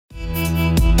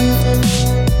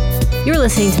You're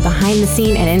listening to Behind the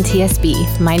Scene at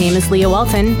NTSB. My name is Leah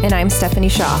Walton. And I'm Stephanie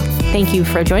Shaw. Thank you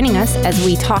for joining us as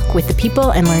we talk with the people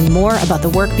and learn more about the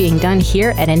work being done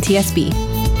here at NTSB.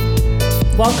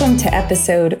 Welcome to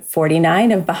episode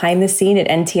 49 of Behind the Scene at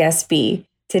NTSB.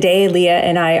 Today, Leah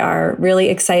and I are really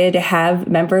excited to have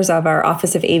members of our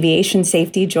Office of Aviation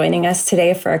Safety joining us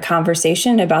today for a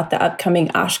conversation about the upcoming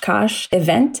Oshkosh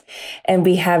event. And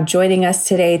we have joining us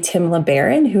today Tim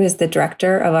LeBaron, who is the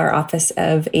director of our Office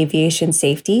of Aviation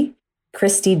Safety,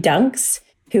 Christy Dunks,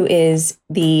 who is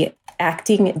the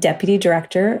acting deputy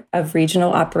director of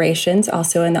regional operations,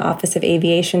 also in the Office of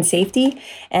Aviation Safety,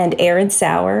 and Aaron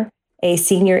Sauer, a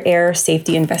senior air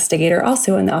safety investigator,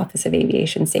 also in the Office of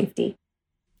Aviation Safety.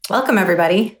 Welcome,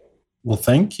 everybody. Well,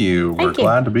 thank you. We're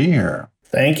glad to be here.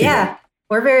 Thank you. Yeah,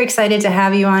 we're very excited to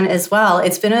have you on as well.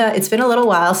 It's been a little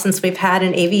while since we've had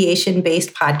an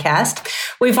aviation-based podcast.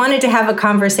 We've wanted to have a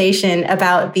conversation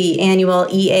about the annual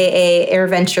EAA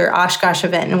AirVenture Oshkosh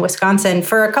event in Wisconsin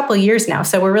for a couple of years now.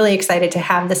 So we're really excited to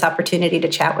have this opportunity to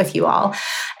chat with you all.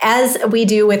 As we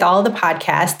do with all the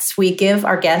podcasts, we give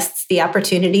our guests the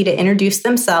opportunity to introduce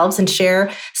themselves and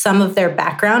share some of their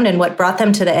background and what brought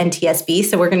them to the NTSB.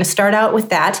 So we're going to start out with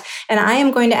that. And I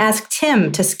am going to ask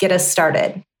Tim to get us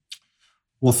started.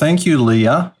 Well, thank you,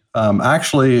 Leah.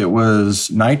 Actually, it was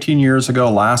 19 years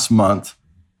ago last month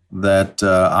that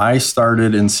I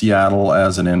started in Seattle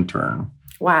as an intern.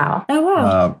 Wow. Oh,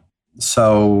 wow.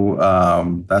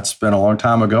 So that's been a long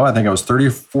time ago. I think I was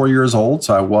 34 years old,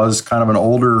 so I was kind of an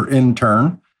older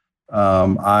intern.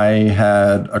 I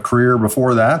had a career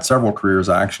before that, several careers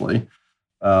actually.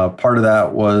 Part of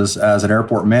that was as an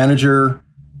airport manager.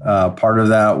 Part of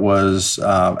that was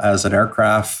as an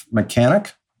aircraft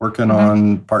mechanic, working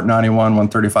on Part 91,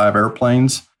 135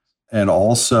 airplanes, and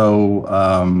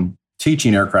also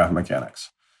teaching aircraft mechanics.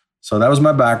 So that was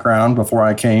my background before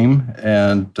I came,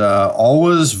 and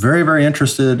always very, very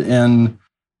interested in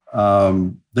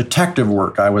detective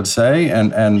work, I would say,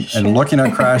 and looking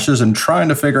at crashes and trying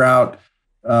to figure out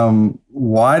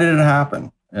why did it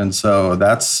happen. And so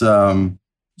that's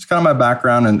it's kind of my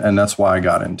background, and that's why I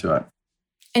got into it.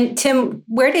 And Tim,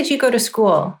 where did you go to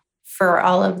school for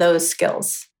all of those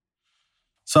skills?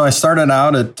 So I started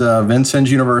out at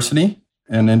Vincennes University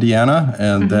in Indiana,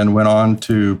 and then went on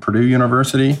to Purdue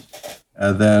University,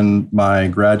 and then my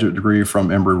graduate degree from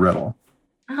Embry-Riddle.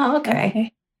 Oh,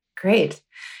 okay. Great.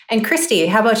 And Christy,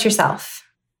 how about yourself?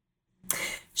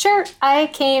 Sure. I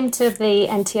came to the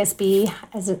NTSB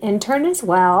as an intern as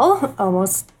well,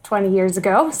 almost 20 years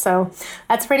ago. So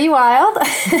that's pretty wild.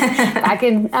 Back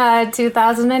in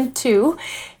 2002.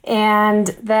 And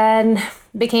then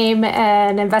became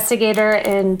an investigator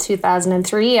in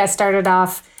 2003. I started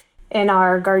off in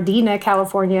our Gardena,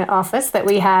 California office that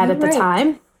we had at the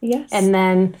time. Yes. And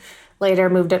then later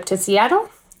moved up to Seattle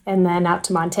and then out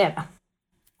to Montana.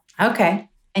 Okay.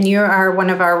 And you are one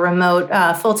of our remote,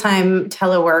 full-time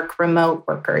telework remote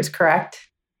workers, correct?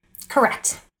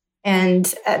 Correct.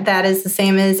 And that is the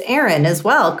same as Aaron as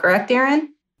well, correct,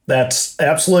 Aaron? That's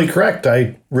absolutely correct.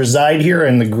 I reside here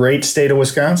in the great state of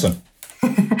Wisconsin.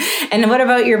 And what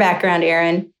about your background,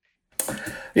 Aaron?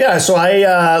 Yeah, so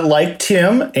I, like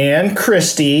Tim and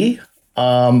Christy,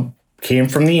 came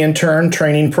from the intern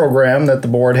training program that the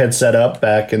board had set up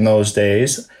back in those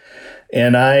days.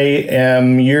 And I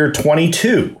am year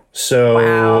 22. So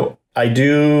wow. I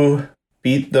do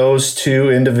beat those two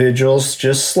individuals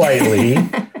just slightly.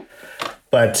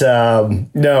 But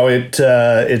no,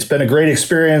 it's been a great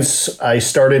experience. I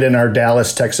started in our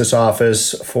Dallas, Texas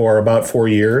office for about 4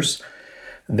 years.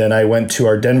 Then I went to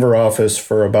our Denver office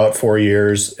for about 4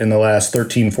 years. In the last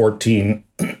 14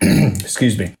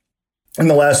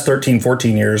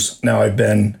 years, now I've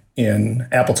been in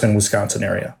Appleton, Wisconsin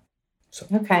area. So.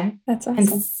 Okay. That's awesome.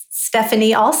 And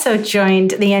Stephanie also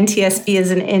joined the NTSB as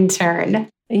an intern.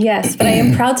 Yes, but I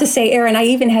am proud to say, Aaron, I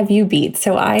even have you beat.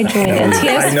 So I joined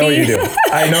NTSB. I know you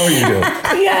do.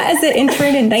 Yeah, as an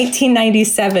intern in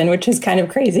 1997, which is kind of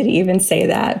crazy to even say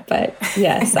that. But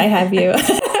yes, I have you.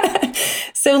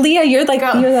 So Leah, you're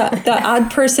the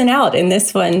odd person out in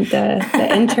this one. The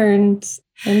interns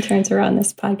are on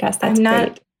this podcast. That's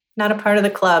great. Not a part of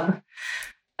the club.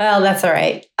 Well, that's all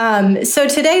right. So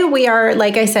today we are,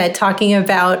 like I said, talking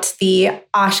about the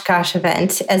Oshkosh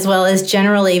event as well as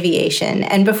general aviation.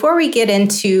 And before we get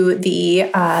into the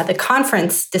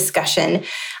conference discussion,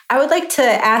 I would like to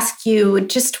ask you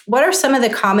just what are some of the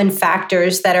common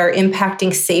factors that are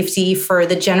impacting safety for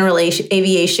the general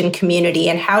aviation community,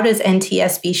 and how does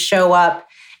NTSB show up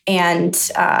and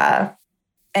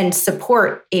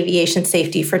support aviation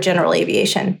safety for general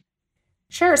aviation?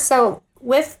 Sure. So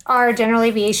with our general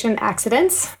aviation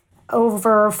accidents,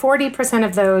 over 40%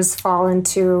 of those fall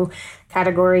into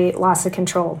category loss of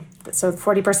control. So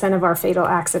 40% of our fatal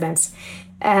accidents.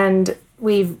 And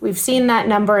we've seen that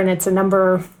number, and it's a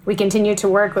number we continue to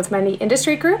work with many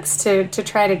industry groups to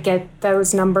try to get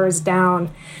those numbers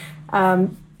down.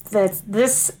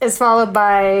 This is followed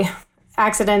by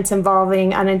accidents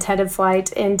involving unintended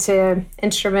flight into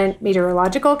instrument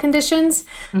meteorological conditions,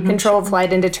 controlled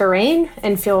flight into terrain,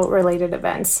 and fuel-related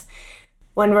events.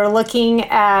 When we're looking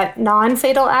at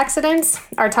non-fatal accidents,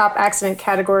 our top accident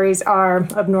categories are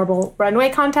abnormal runway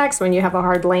contacts when you have a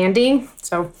hard landing.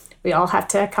 So we all have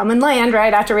to come and land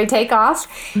right after we take off,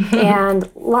 and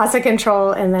loss of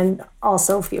control, and then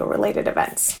also fuel-related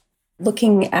events.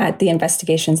 Looking at the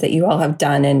investigations that you all have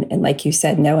done, and like you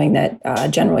said, knowing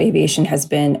that general aviation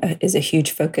is a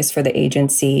huge focus for the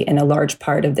agency and a large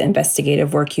part of the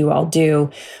investigative work you all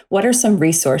do, what are some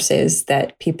resources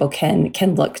that people can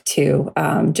look to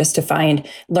just to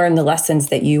learn the lessons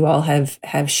that you all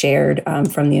have shared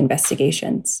from the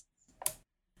investigations?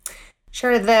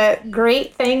 Sure. The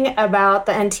great thing about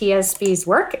the NTSB's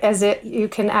work is you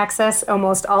can access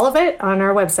almost all of it on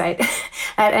our website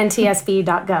at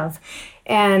ntsb.gov.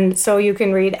 And so you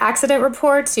can read accident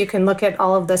reports, you can look at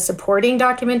all of the supporting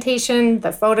documentation,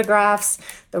 the photographs,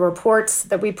 the reports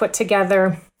that we put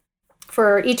together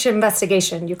for each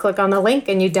investigation. You click on the link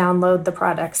and you download the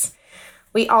products.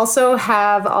 We also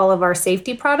have all of our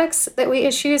safety products that we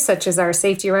issue, such as our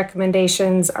safety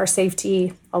recommendations, our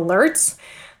safety alerts,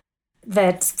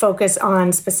 that focus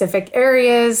on specific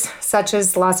areas, such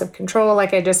as loss of control,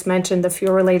 like I just mentioned, the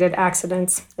fuel-related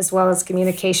accidents, as well as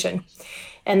communication.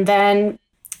 And then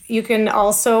you can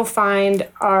also find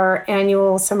our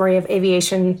annual summary of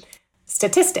aviation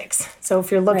statistics. So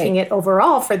if you're looking at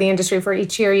overall for the industry for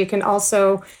each year, you can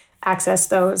also access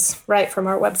those right from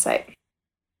our website.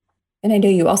 And I know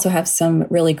you also have some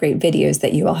really great videos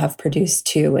that you all have produced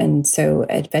too. And so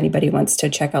if anybody wants to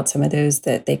check out some of those,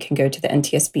 that they can go to the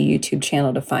NTSB YouTube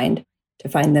channel to find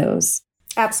those.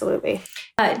 Absolutely.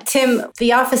 Tim,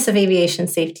 the Office of Aviation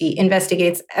Safety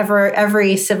investigates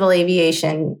every civil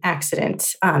aviation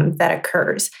accident that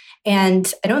occurs.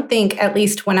 And I don't think, at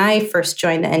least when I first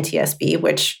joined the NTSB,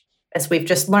 which, as we've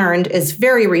just learned, is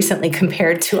very recently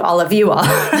compared to all of you all,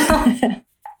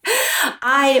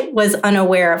 I was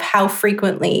unaware of how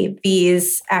frequently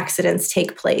these accidents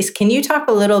take place. Can you talk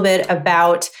a little bit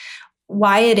about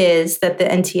why it is that the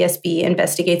NTSB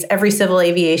investigates every civil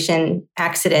aviation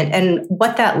accident and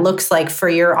what that looks like for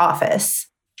your office?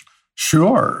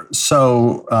 Sure.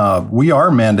 So we are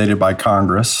mandated by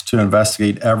Congress to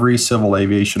investigate every civil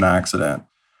aviation accident.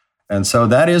 And so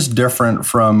that is different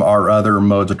from our other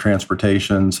modes of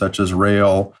transportation, such as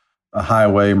rail,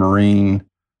 highway, marine,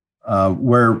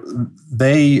 where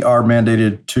they are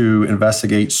mandated to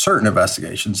investigate certain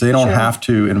investigations. They don't have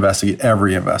to investigate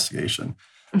every investigation.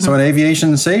 So in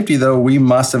aviation safety, though, we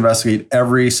must investigate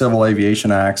every civil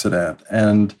aviation accident.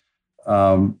 And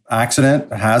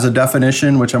accident has a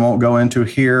definition, which I won't go into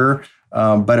here,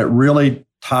 but it really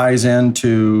ties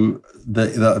into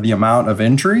the amount of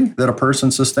injury that a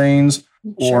person sustains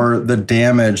or the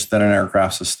damage that an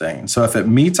aircraft sustains. So if it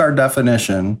meets our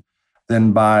definition,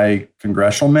 then by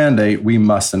congressional mandate, we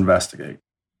must investigate.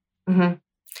 Mm-hmm.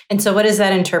 And so what does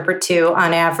that interpret to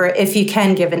on average, if you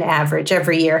can give an average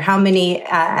every year? How many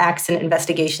accident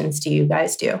investigations do you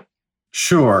guys do?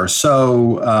 Sure.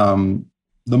 So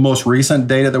the most recent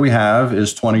data that we have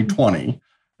is 2020.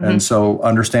 And so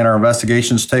understand our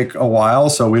investigations take a while,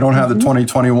 so we don't have the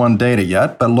 2021 data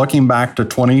yet. But looking back to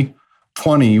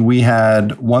 2020, we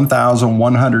had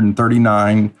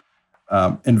 1,139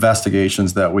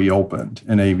 investigations that we opened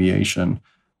in aviation.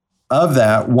 Of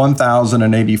that,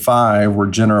 1,085 were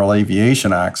general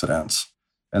aviation accidents.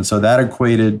 And so that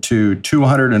equated to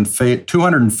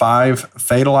 205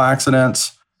 fatal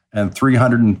accidents and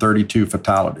 332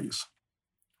 fatalities.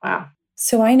 Wow.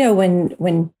 So I know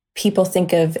when people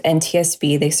think of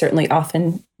NTSB, they certainly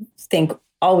often think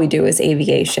all we do is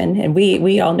aviation. And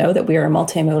we all know that we are a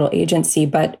multimodal agency,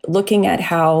 but looking at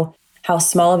how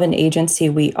small of an agency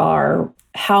we are,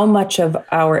 how much of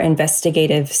our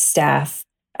investigative staff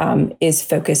is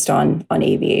focused on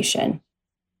aviation?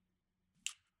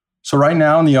 So right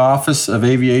now in the Office of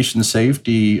Aviation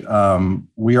Safety,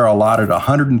 we are allotted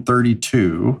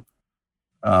 132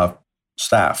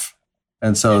 staff.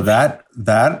 And so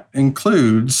that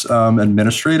includes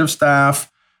administrative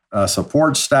staff,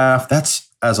 support staff, that's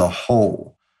as a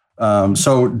whole.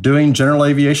 So doing general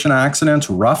aviation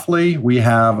accidents, roughly, we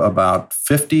have about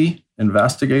 50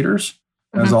 investigators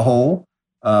as a whole.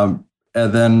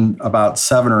 And then about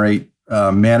 7 or 8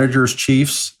 managers,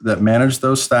 chiefs that manage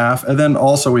those staff. And then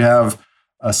also we have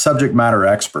subject matter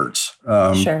experts.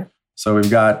 Sure. So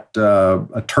we've got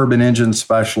a turbine engine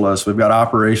specialist, we've got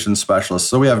operations specialists.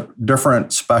 So we have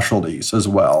different specialties as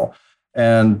well.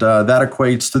 And that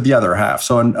equates to the other half.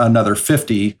 So another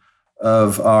 50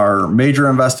 of our major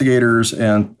investigators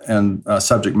and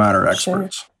subject matter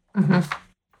experts. Sure. Mm-hmm.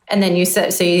 And then you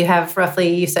said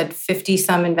 50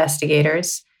 some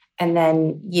investigators, and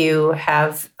then you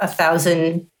have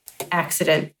 1,000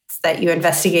 accidents that you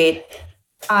investigate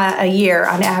a year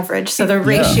on average. So the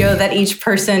ratio that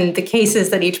the cases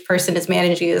that each person is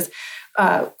managing is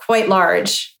quite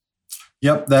large.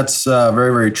 Yep, that's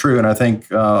very, very true. And I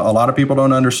think a lot of people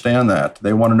don't understand that.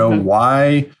 They want to know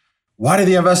why do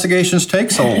the investigations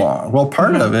take so long? Well,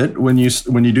 part of it, when you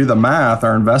do the math,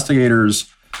 our investigators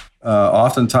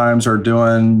oftentimes are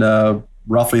doing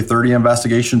roughly 30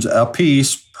 investigations a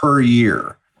piece per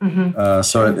year.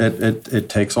 So it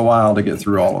takes a while to get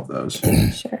through all of those.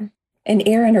 Sure. And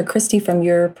Aaron or Christy, from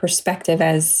your perspective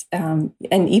as, and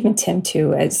even Tim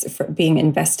too, as for being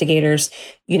investigators,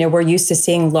 we're used to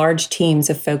seeing large teams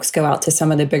of folks go out to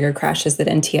some of the bigger crashes that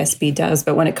NTSB does.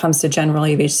 But when it comes to general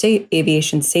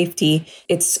aviation safety,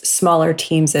 it's smaller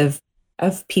teams of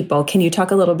people. Can you talk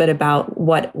a little bit about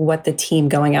what the team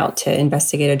going out to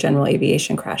investigate a general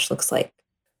aviation crash looks like?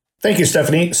 Thank you,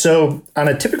 Stephanie. So on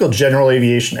a typical general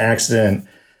aviation accident,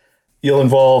 you'll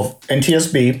involve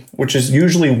NTSB, which is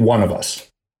usually one of us.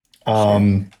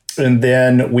 And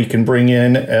then we can bring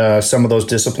in some of those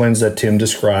disciplines that Tim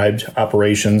described: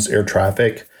 operations, air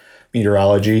traffic,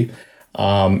 meteorology.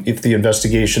 If the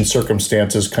investigation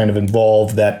circumstances kind of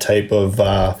involve that type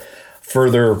of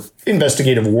further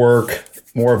investigative work,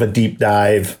 more of a deep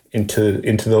dive into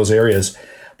those areas.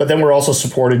 But then we're also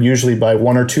supported usually by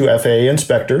one or two FAA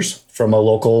inspectors from a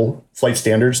local flight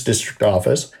standards district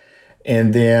office.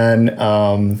 And then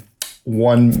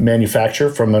one manufacturer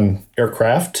from an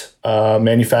aircraft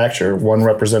manufacturer, one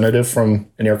representative from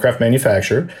an aircraft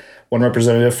manufacturer, one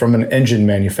representative from an engine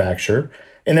manufacturer.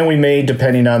 And then we may,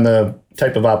 depending on the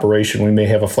type of operation, we may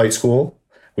have a flight school.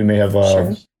 We may have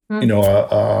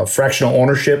a fractional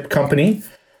ownership company,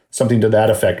 something to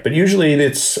that effect. But usually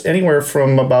it's anywhere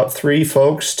from about 3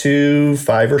 folks to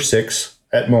 5 or 6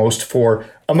 at most for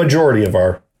a majority of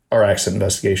our accident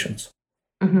investigations.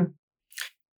 Mm-hmm.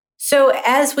 So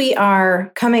as we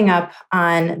are coming up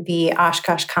on the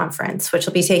Oshkosh Conference, which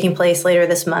will be taking place later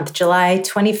this month, July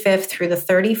 25th through the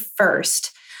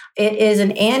 31st, it is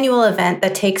an annual event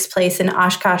that takes place in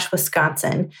Oshkosh,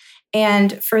 Wisconsin.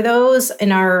 And for those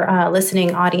in our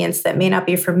listening audience that may not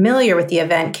be familiar with the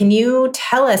event, can you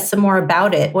tell us some more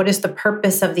about it? What is the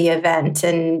purpose of the event,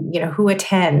 and who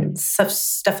attends,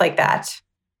 stuff like that?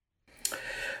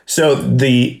 So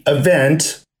the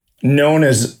event, known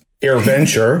as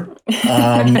AirVenture,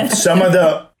 some of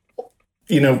the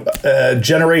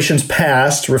generations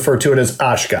past refer to it as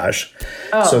Oshkosh.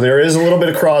 Oh. So there is a little bit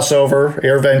of crossover,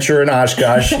 AirVenture and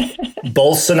Oshkosh,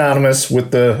 both synonymous with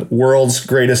the world's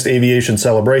greatest aviation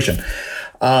celebration.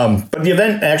 But the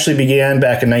event actually began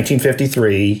back in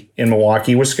 1953 in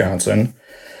Milwaukee, Wisconsin.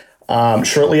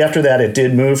 Shortly after that, it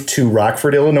did move to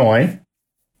Rockford, Illinois.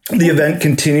 The event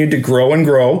continued to grow and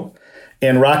grow,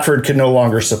 and Rockford could no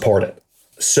longer support it.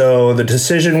 So the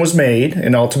decision was made,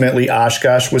 and ultimately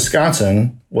Oshkosh,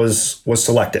 Wisconsin was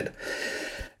selected.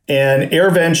 And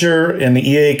AirVenture and the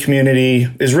EAA community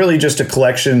is really just a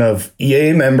collection of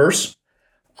EAA members,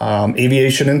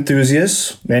 aviation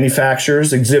enthusiasts,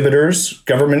 manufacturers, exhibitors,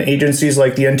 government agencies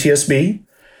like the NTSB.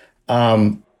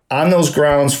 On those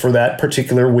grounds for that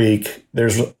particular week,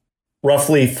 there's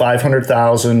roughly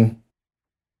 500,000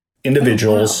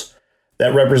 individuals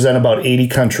that represent about 80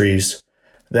 countries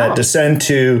that descend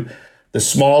to the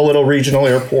small little regional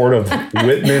airport of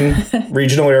Whitman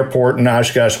Regional Airport in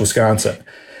Oshkosh, Wisconsin.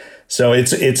 So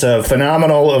it's a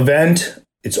phenomenal event.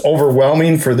 It's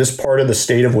overwhelming for this part of the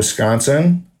state of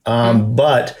Wisconsin.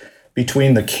 But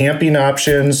between the camping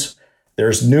options,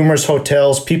 there's numerous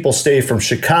hotels. People stay from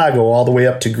Chicago all the way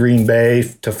up to Green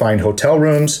Bay to find hotel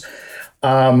rooms.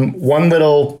 One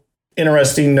little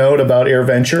interesting note about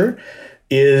AirVenture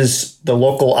is the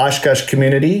local Oshkosh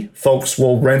community. Folks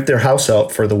will rent their house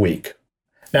out for the week.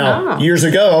 Now, years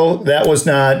ago, that was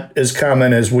not as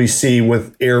common as we see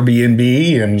with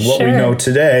Airbnb and what we know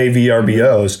today,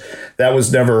 VRBOs. That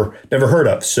was never heard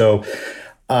of. So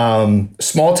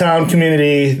small town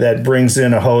community that brings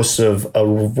in a host of a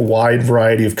wide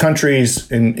variety of countries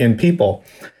and people.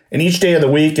 And each day of the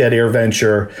week at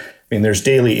AirVenture, there's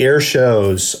daily air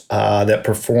shows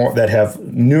that have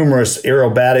numerous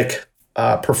aerobatic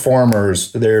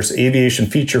performers. There's aviation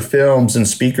feature films and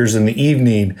speakers in the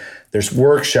evening. There's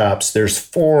workshops. There's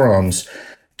forums,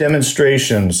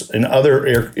 demonstrations, and other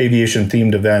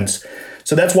aviation-themed events.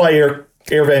 So that's why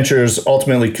AirVenture is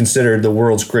ultimately considered the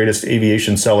world's greatest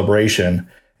aviation celebration.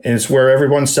 And it's where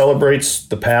everyone celebrates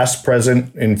the past,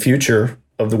 present, and future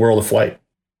of the world of flight.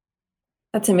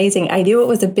 That's amazing. I knew it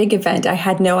was a big event. I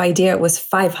had no idea it was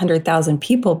 500,000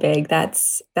 people big.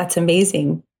 That's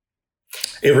amazing.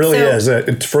 It really is.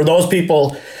 For those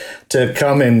people to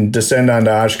come and descend onto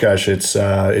Oshkosh,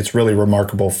 it's really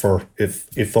remarkable for if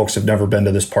folks have never been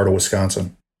to this part of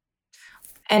Wisconsin.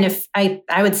 And if I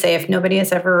would say if nobody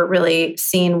has ever really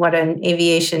seen what an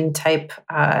aviation type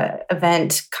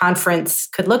event conference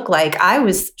could look like, I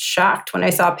was shocked when I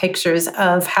saw pictures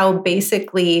of how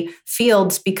basically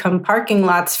fields become parking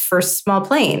lots for small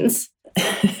planes.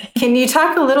 Can you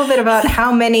talk a little bit about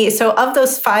how many, so of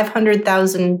those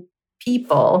 500,000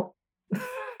 people,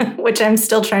 which I'm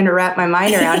still trying to wrap my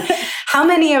mind around, how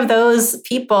many of those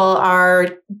people are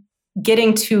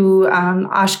getting to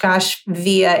Oshkosh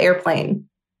via airplane?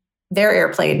 Their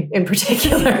airplane in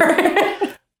particular.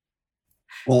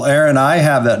 Well, Aaron, I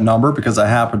have that number because I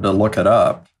happened to look it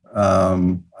up.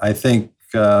 I think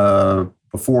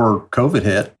before COVID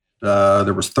hit,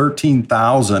 there was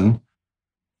 13,000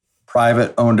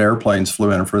 private-owned airplanes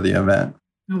flew in for the event.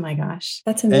 Oh my gosh,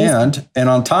 that's amazing! And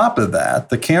on top of that,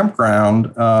 the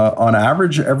campground, on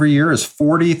average, every year is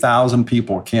 40,000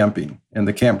 people camping in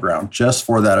the campground just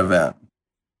for that event.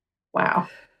 Wow.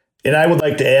 And I would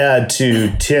like to add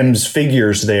to Tim's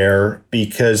figures there,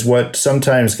 because what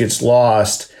sometimes gets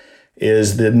lost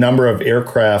is the number of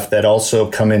aircraft that also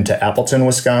come into Appleton,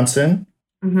 Wisconsin,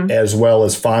 as well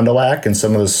as Fond du Lac and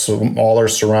some of the smaller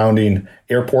surrounding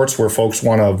airports where folks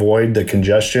want to avoid the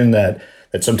congestion that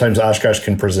sometimes Oshkosh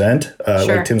can present.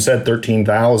 Sure. Like Tim said,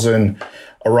 13,000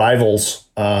 arrivals,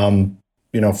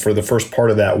 for the first part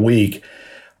of that week.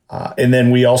 And then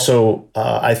we also,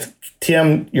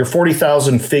 Tim, your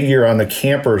 40,000 figure on the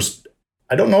campers,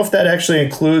 I don't know if that actually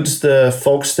includes the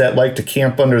folks that like to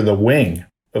camp under the wing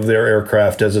of their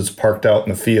aircraft as it's parked out in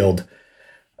the field.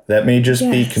 That may just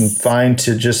be confined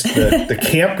to just the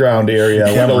campground area,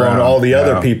 let alone all the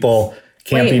other people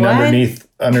camping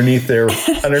underneath their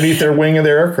wing of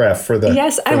their aircraft for the.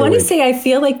 Yes, I want to say I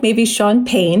feel like maybe Sean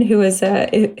Payne, who's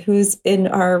in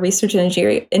our research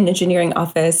and engineering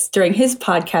office, during his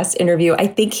podcast interview, I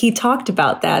think he talked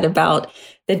about that, about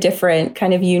the different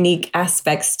kind of unique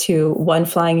aspects to one,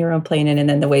 flying your own plane in, and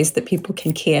then the ways that people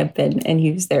can camp and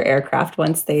use their aircraft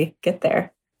once they get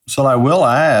there. So I will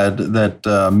add that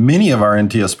many of our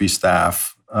NTSB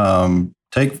staff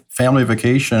take family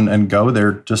vacation and go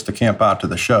there just to camp out to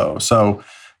the show. So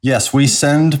yes, we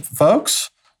send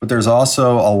folks, but there's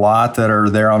also a lot that are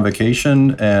there on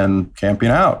vacation and camping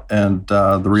out. And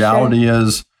the reality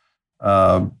is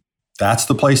that's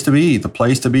the place to be. The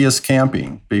place to be is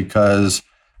camping, because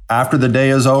after the day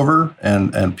is over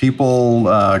and people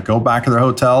go back to their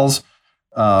hotels,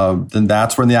 then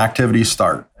that's when the activities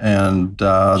start. And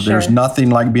there's nothing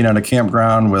like being at a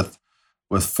campground with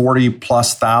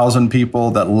 40,000+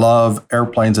 people that love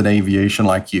airplanes and aviation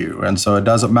like you. And so it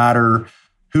doesn't matter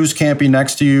who's camping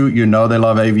next to you, they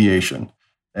love aviation.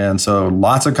 And so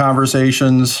lots of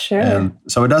conversations. Sure. And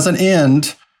so it doesn't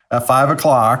end at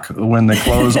 5:00 when they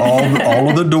close all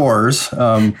of the doors.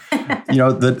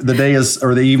 The day is,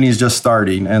 or the evening is just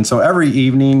starting. And so every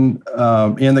evening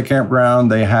in the campground,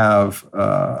 they have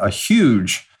a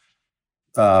huge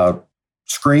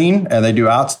screen, and they do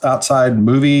outside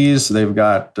movies. They've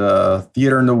got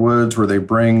Theater in the Woods where they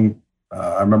bring,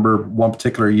 I remember one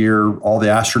particular year, all the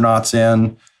astronauts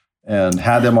in and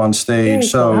had them on stage.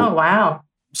 So, oh, wow.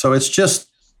 So it's just,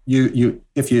 you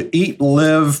if you eat,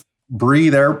 live,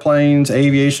 breathe airplanes,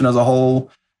 aviation as a whole,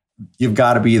 you've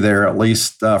got to be there at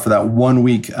least for that 1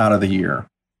 week out of the year.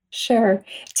 Sure.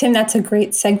 Tim, that's a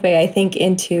great segue, I think,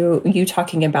 into you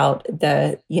talking about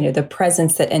the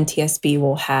presence that NTSB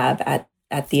will have at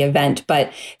the event.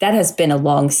 But that has been a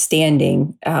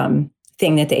long-standing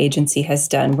thing that the agency has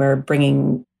done. We're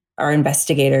bringing our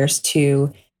investigators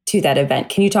to that event.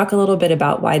 Can you talk a little bit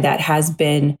about why that has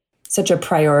been such a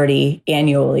priority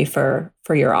annually for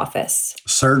your office?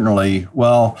 Certainly.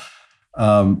 Well,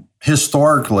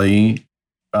 historically,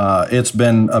 it's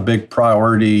been a big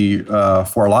priority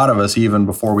for a lot of us, even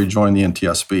before we joined the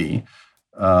NTSB.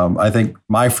 I think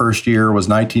my first year was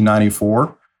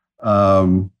 1994.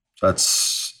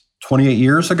 That's 28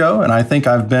 years ago. And I think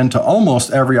I've been to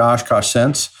almost every Oshkosh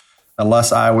since,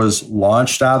 unless I was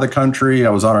launched out of the country,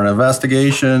 I was on an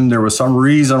investigation, there was some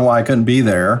reason why I couldn't be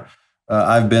there.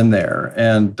 I've been there.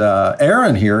 And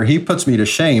Aaron here, he puts me to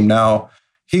shame. Now,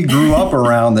 he grew up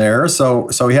around there, so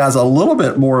he has a little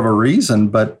bit more of a reason.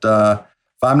 But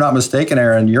if I'm not mistaken,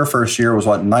 Aaron, your first year was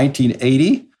what,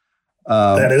 1980?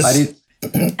 That is.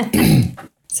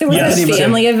 So was it a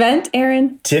family event,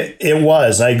 Aaron? It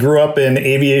was. I grew up in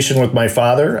aviation with my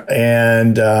father,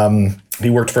 and he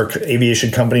worked for an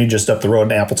aviation company just up the road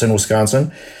in Appleton,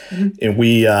 Wisconsin. And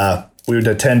we would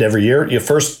attend every year.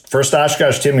 First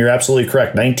Oshkosh, Tim, you're absolutely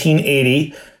correct.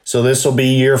 1980. So this will be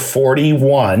year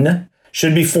 41.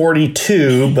 Should be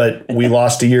 42, but we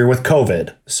lost a year with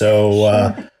COVID.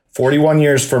 So 41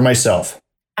 years for myself.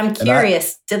 I'm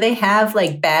curious, do they have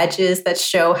like badges that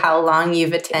show how long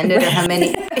you've attended or how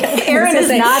many? Aaron is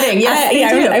nodding. Yes,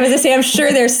 I was going to say, I'm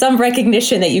sure there's some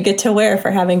recognition that you get to wear for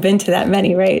having been to that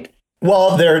many, right?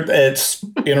 Well, it's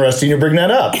interesting you bring that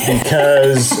up,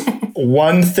 because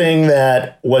one thing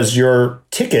that was your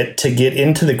ticket to get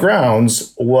into the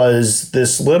grounds was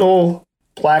this little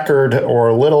placard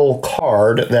or little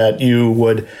card that you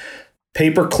would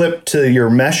paper clip to your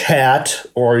mesh hat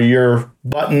or your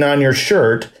button on your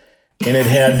shirt, and it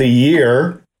had the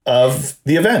year of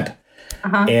the event.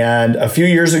 And a few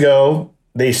years ago,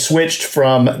 they switched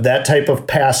from that type of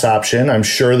pass option. I'm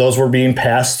sure those were being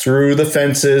passed through the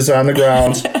fences on the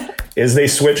grounds. Is they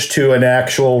switched to an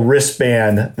actual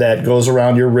wristband that goes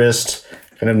around your wrist,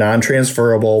 kind of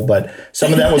non-transferable, but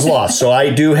some of that was lost. So I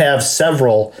do have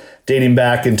several dating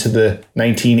back into the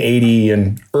 1980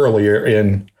 and earlier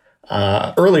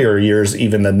years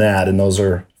even than that, and those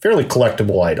are fairly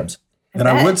collectible items. And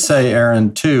I would say,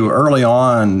 Aaron, too, early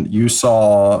on, you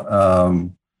saw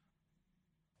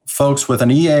folks with an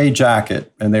EA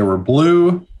jacket, and they were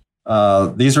blue.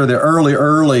 These are the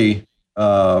early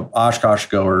Oshkosh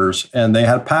goers, and they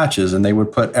had patches, and they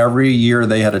would put every year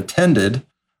they had attended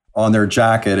on their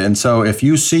jacket. And so if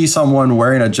you see someone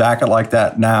wearing a jacket like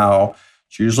that now,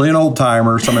 it's usually an old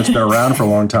timer, someone that's been around for a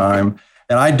long time.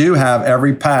 And I do have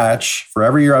every patch for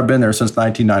every year I've been there since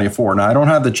 1994. Now, I don't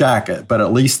have the jacket, but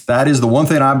at least that is the one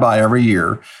thing I buy every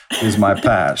year is my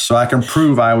patch. So I can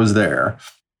prove I was there.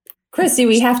 Christy,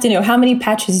 we have to know, how many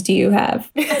patches do you have?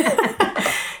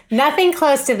 Nothing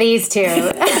close to these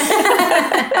two.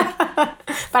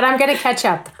 But I'm going to catch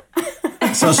up.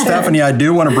 So, Stephanie, I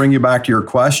do want to bring you back to your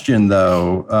question,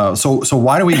 though. So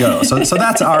why do we go? So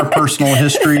that's our personal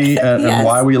history and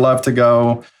why we love to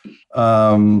go.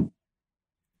 But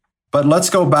let's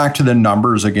go back to the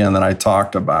numbers again that I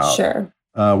talked about. Sure.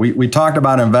 We talked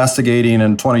about investigating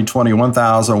in 2020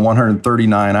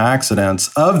 1,139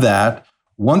 accidents. Of that,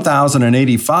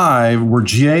 1,085 were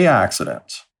GA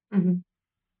accidents. Mm-hmm.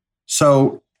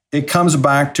 So it comes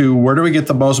back to, where do we get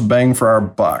the most bang for our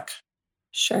buck?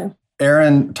 Sure.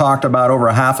 Aaron talked about over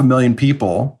 500,000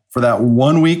 people for that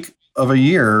 1 week of a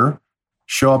year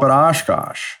show up at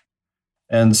Oshkosh.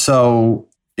 And so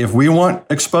if we want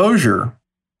exposure,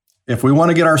 if we want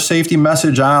to get our safety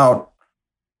message out,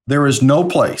 there is no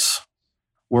place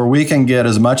where we can get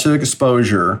as much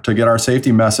exposure to get our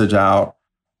safety message out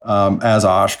as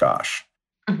Oshkosh.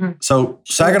 Mm-hmm. So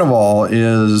second of all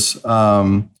is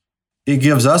it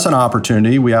gives us an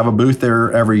opportunity. We have a booth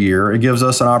there every year. It gives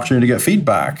us an opportunity to get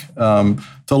feedback, to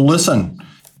listen,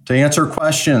 to answer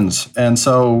questions. And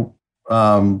so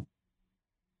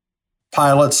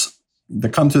pilots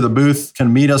that come to the booth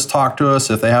can meet us, talk to us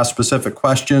if they have specific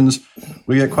questions.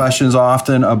 We get questions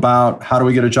often about how do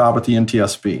we get a job with the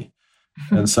NTSB.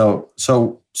 And so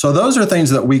those are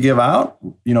things that we give out,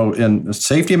 in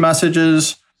safety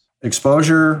messages,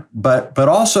 exposure, but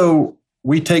also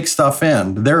we take stuff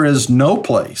in. There is no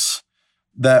place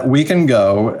that we can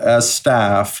go as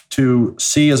staff to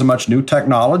see as much new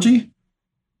technology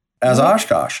as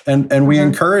Oshkosh. And we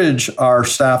encourage our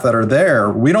staff that are there.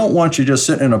 We don't want you just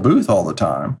sitting in a booth all the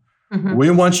time. Mm-hmm.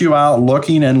 We want you out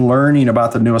looking and learning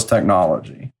about the newest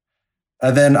technology.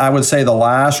 And then I would say the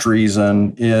last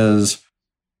reason is,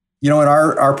 in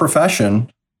our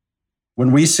profession,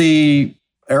 when we see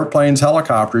airplanes,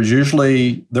 helicopters,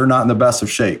 usually they're not in the best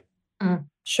of shape.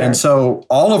 Sure. And so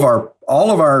all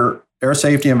of our air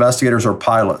safety investigators are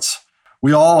pilots.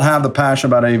 We all have the passion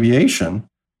about aviation.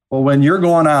 Well, when you're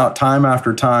going out time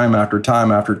after time after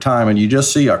time after time, and you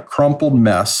just see a crumpled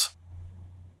mess,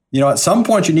 at some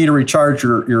point you need to recharge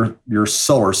your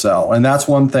solar cell. And that's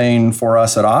one thing for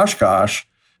us at Oshkosh.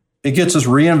 It gets us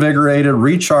reinvigorated,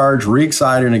 recharged,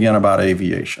 re-excited again about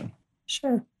aviation.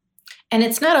 Sure. And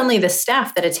it's not only the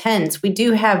staff that attends. We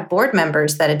do have board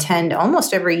members that attend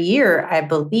almost every year, I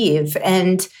believe.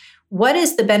 And what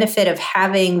is the benefit of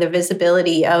having the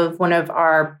visibility of one of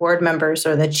our board members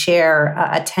or the chair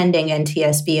attending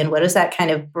NTSB? And what does that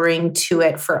kind of bring to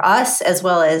it for us as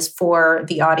well as for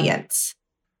the audience?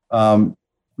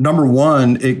 Number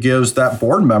one, it gives that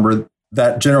board member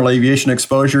that general aviation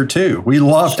exposure too. We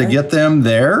love to get them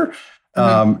there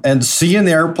and seeing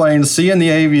the airplanes, seeing the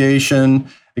aviation,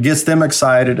 it gets them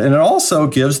excited, and it also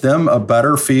gives them a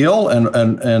better feel.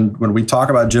 And when we talk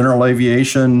about general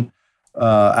aviation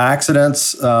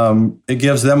accidents, it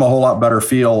gives them a whole lot better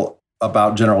feel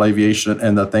about general aviation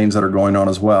and the things that are going on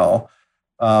as well.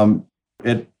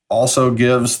 It also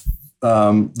gives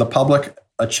the public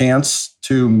a chance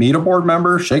to meet a board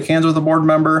member, shake hands with a board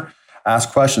member,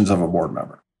 ask questions of a board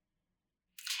member.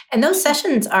 And those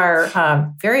sessions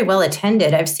are very well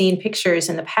attended. I've seen pictures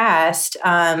in the past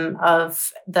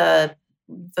of the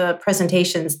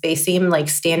presentations. They seem like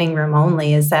standing room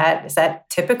only. Is that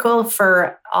typical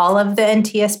for all of the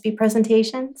NTSB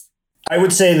presentations? I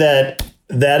would say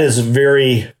that is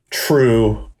very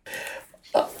true.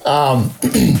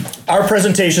 Our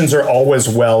presentations are always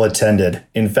well attended.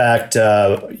 In fact,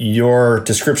 your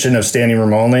description of standing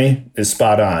room only is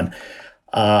spot on.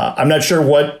 I'm not sure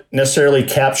what necessarily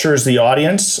captures the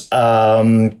audience,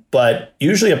 but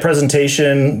usually a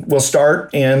presentation will start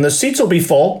and the seats will be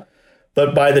full.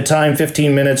 But by the time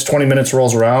 15 minutes, 20 minutes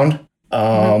rolls around,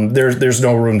 there's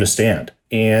no room to stand.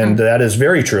 And that is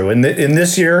very true. And in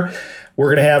this year, we're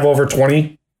going to have over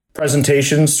 20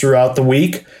 presentations throughout the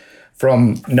week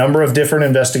from a number of different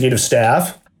investigative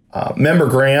staff. Member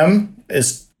Graham,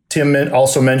 as Tim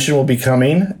also mentioned, will be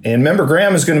coming. And Member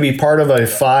Graham is going to be part of a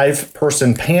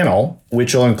 5-person panel,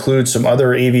 which will include some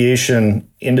other aviation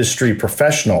industry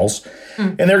professionals.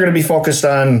 And they're going to be focused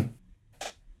on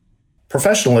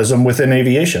professionalism within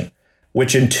aviation,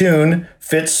 which in tune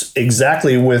fits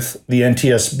exactly with the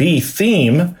NTSB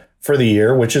theme for the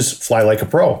year, which is Fly Like a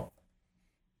Pro.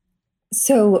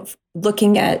 So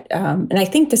looking at, and I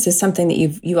think this is something that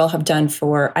you all have done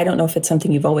for, I don't know if it's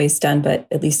something you've always done, but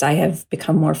at least I have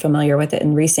become more familiar with it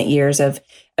in recent years of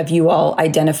you all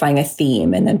identifying a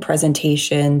theme and then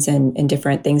presentations and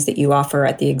different things that you offer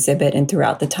at the exhibit and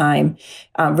throughout the time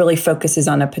really focuses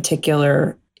on a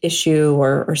particular issue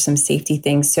or some safety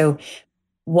things. So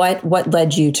what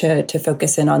led you to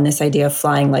focus in on this idea of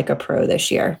flying like a pro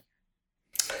this year?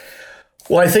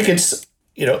 Well, I think it's,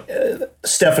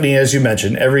 Stephanie, as you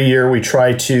mentioned, every year we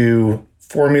try to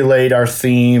formulate our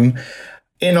theme.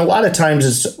 And a lot of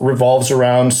times it revolves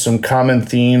around some common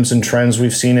themes and trends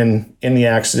we've seen in the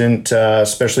accident,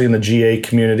 especially in the GA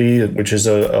community, which is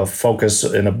a focus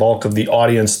and a bulk of the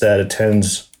audience that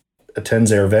attends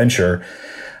AirVenture.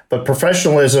 But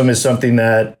professionalism is something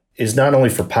that is not only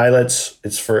for pilots,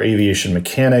 it's for aviation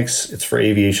mechanics, it's for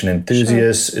aviation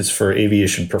enthusiasts, It's for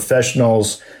aviation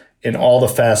professionals, in all the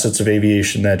facets of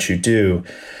aviation that you do.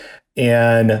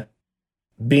 And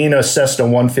being a Cessna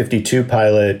 152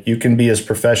 pilot, you can be as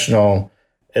professional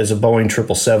as a Boeing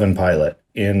 777 pilot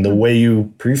in the way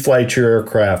you pre-flight your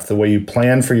aircraft, the way you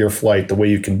plan for your flight, the way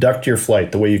you conduct your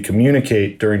flight, the way you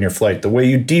communicate during your flight, the way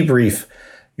you debrief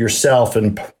yourself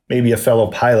and maybe a fellow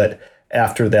pilot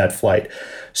after that flight.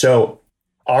 So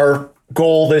our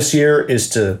goal this year is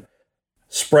to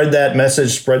spread that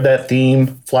message, spread that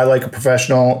theme, fly like a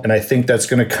professional. And I think that's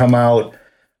going to come out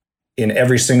in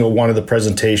every single one of the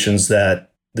presentations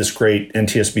that this great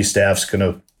NTSB staff's going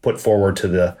to put forward to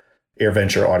the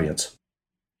AirVenture audience.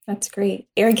 That's great.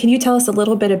 Aaron, can you tell us a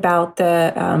little bit about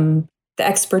the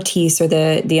expertise or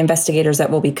the investigators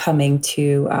that will be coming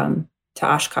to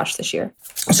Oshkosh this year?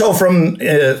 So from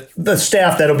the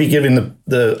staff that'll be giving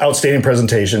the outstanding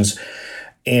presentations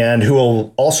and who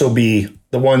will also be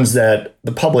the ones that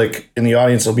the public in the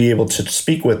audience will be able to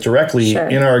speak with directly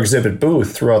in our exhibit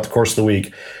booth throughout the course of the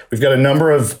week. We've got a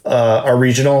number of our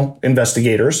regional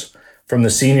investigators from the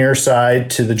senior side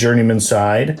to the journeyman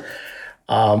side.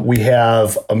 We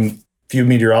have a few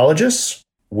meteorologists.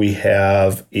 We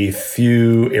have a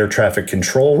few air traffic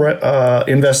control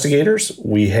investigators.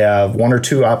 We have 1 or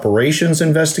 2 operations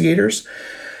investigators.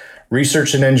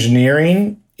 Research and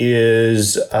engineering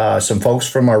is some folks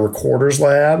from our recorders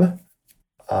lab.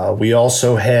 We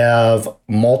also have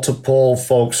multiple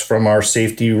folks from our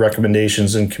safety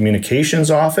recommendations and communications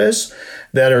office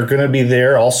that are going to be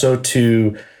there also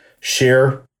to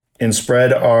share and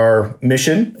spread our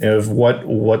mission of what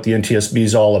the NTSB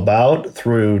is all about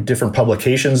through different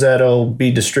publications that'll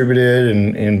be distributed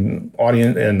and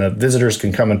audience and the visitors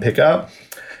can come and pick up,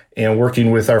 and working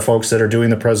with our folks that are doing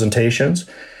the presentations.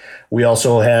 We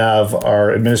also have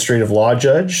our administrative law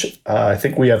judge. I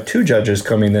think we have 2 judges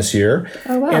coming this year.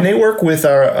 Oh, wow. And they work with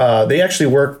they actually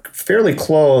work fairly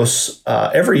close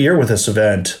every year with this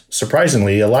event.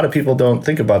 Surprisingly, a lot of people don't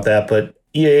think about that, but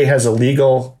EAA has a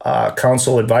legal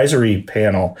counsel advisory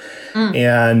panel,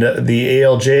 and the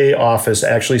ALJ office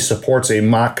actually supports a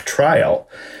mock trial.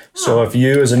 So if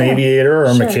you as an aviator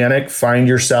or mechanic find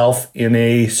yourself in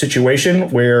a situation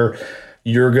where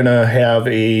you're going to have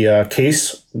a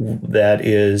case that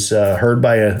is heard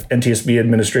by a NTSB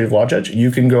administrative law judge.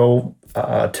 You can go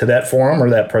to that forum or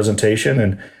that presentation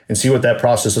and see what that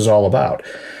process is all about.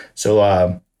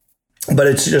 So, but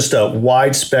it's just a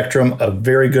wide spectrum, a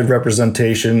very good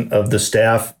representation of the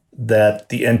staff that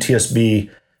the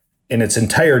NTSB in its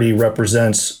entirety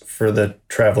represents for the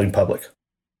traveling public.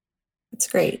 That's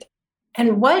great.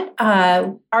 And what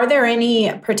are there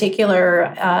any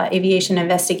particular aviation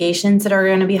investigations that are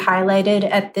going to be highlighted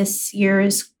at this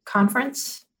year's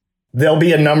conference? There'll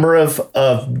be a number of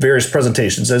various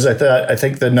presentations. As I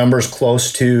think the number's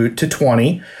close to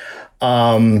 20.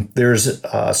 There's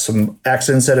some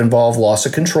accidents that involve loss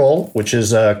of control, which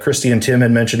is Christy and Tim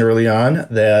had mentioned early on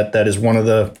that is one of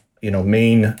the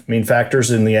main factors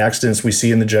in the accidents we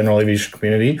see in the general aviation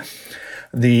community.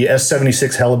 The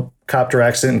S-76 helicopter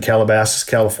accident in Calabasas,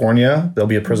 California, there'll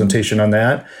be a presentation on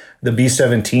that. The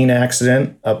B-17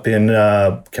 accident up in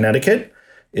Connecticut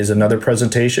is another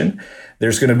presentation.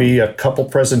 There's going to be a couple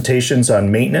presentations on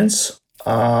maintenance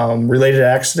related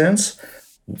accidents,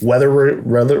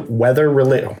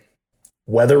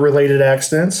 weather-related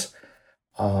accidents,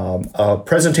 a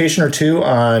presentation or two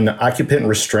on occupant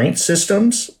restraint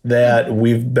systems that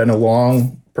we've been a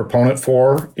long proponent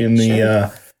for in the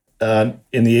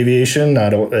aviation,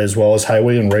 as well as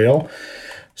highway and rail.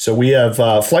 So we have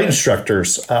flight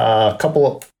instructors, a couple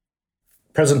of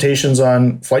presentations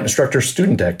on flight instructor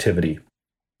student activity.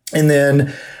 And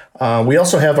then we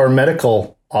also have our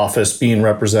medical office being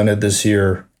represented this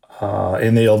year,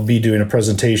 and they'll be doing a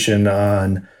presentation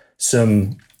on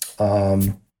some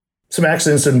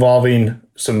accidents involving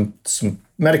some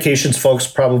medications folks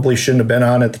probably shouldn't have been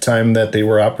on at the time that they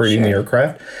were operating the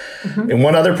aircraft. Mm-hmm. And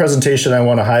one other presentation I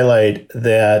want to highlight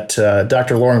that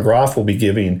Dr. Lauren Groff will be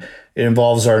giving, it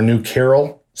involves our new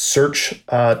Carol search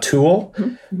tool.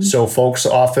 Mm-hmm. So folks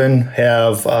often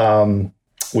have,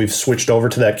 we've switched over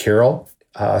to that Carol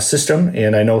system,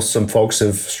 and I know some folks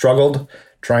have struggled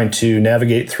trying to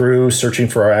navigate through searching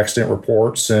for our accident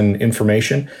reports and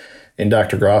information. And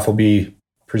Dr. Groff will be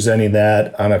presenting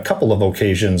that on a couple of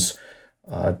occasions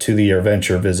to the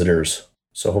AirVenture visitors.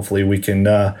 So hopefully we can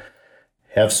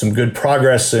have some good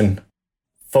progress in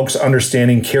folks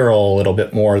understanding Carol a little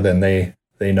bit more than they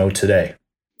know today.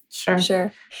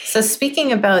 Sure. So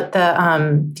speaking about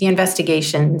the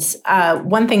investigations,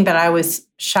 one thing that I was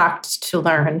shocked to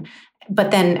learn,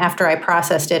 but then after I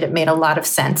processed it, it made a lot of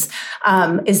sense,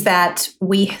 is that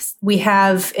we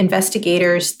have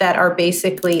investigators that are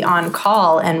basically on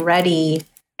call and ready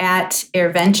at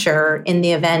AirVenture in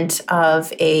the event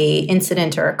of a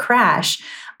incident or a crash.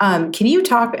 Can you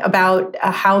talk about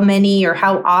how many or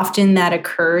how often that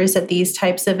occurs at these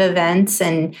types of events,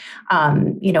 and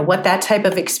what that type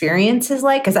of experience is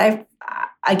like? Because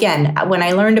again, when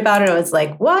I learned about it, I was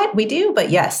like, "What? We do?" But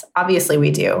yes, obviously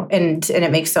we do, and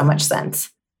it makes so much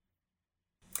sense.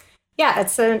 Yeah,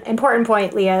 it's an important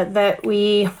point, Leah, that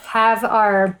we have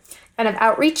our kind of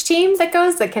outreach team that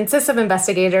consists of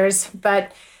investigators, but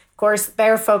of course,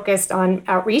 they're focused on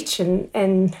outreach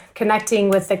and connecting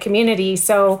with the community.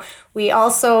 So we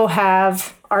also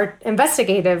have our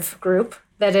investigative group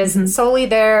that is solely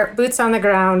there, boots on the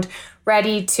ground,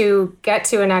 ready to get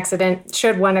to an accident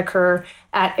should one occur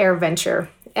at AirVenture.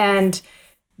 And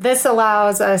this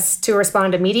allows us to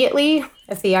respond immediately.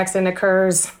 If the accident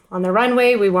occurs on the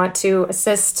runway, we want to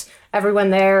assist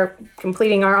everyone there,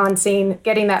 completing our on-scene,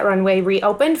 getting that runway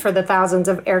reopened for the thousands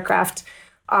of aircraft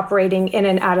operating in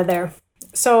and out of there.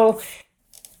 So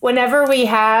whenever we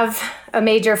have a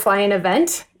major flying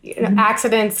event,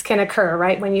 accidents can occur,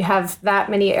 right? When you have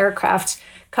that many aircraft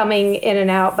coming in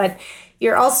and out, but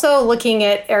you're also looking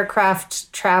at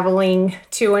aircraft traveling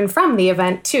to and from the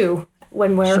event too,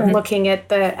 when we're looking at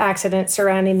the accidents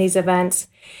surrounding these events.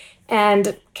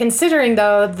 And considering,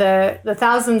 though, the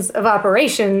thousands of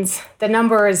operations, the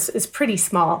number is pretty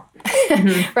small,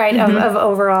 right, of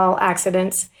overall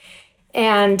accidents.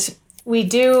 And we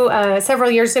do, several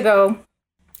years ago,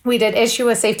 we did issue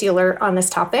a safety alert on this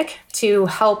topic to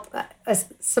help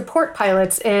support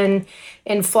pilots in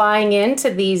flying into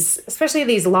these, especially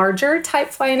these larger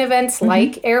type flying events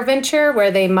like AirVenture,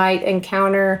 where they might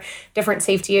encounter different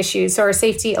safety issues. So our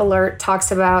safety alert talks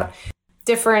about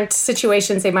different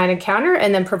situations they might encounter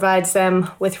and then provides them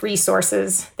with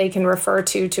resources they can refer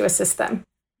to assist them.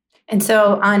 And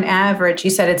so on average, you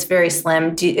said it's very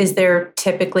slim. Is there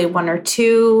typically one or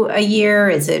two a year?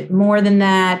 Is it more than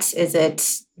that? Is it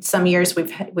some years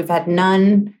we've had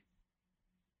none?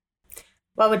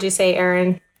 What would you say,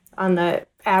 Erin, on the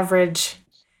average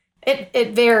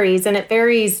It varies, and it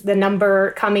varies the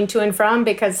number coming to and from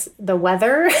because the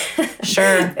weather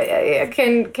sure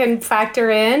can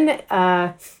factor in.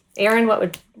 Aaron, what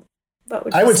would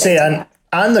I would say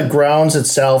on the grounds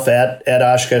itself at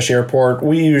Oshkosh Airport,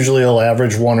 we usually will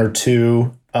average 1 or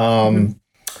 2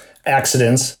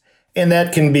 accidents, and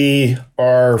that can be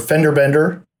our fender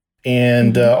bender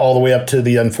and all the way up to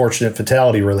the unfortunate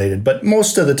fatality related. But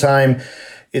most of the time,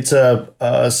 it's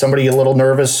somebody a little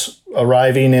nervous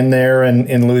arriving in there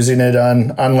and losing it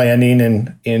on landing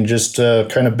and just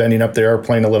kind of bending up the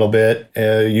airplane a little bit,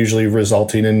 usually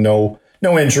resulting in no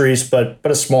injuries, but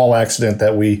a small accident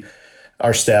that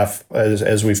our staff,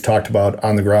 as we've talked about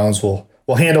on the grounds, will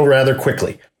handle rather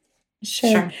quickly.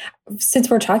 Sure. Since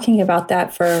we're talking about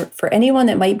that, for anyone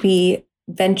that might be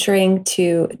venturing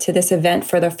to this event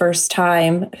for the first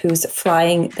time, who's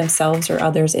flying themselves or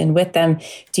others in with them,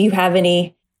 do you have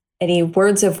any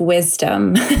words of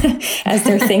wisdom as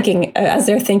they're thinking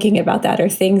about that, or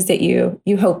things that you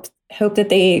hope that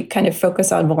they kind of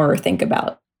focus on more or think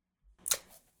about?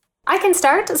 I can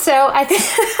start. So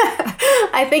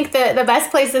I think the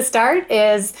best place to start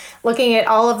is looking at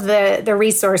all of the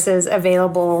resources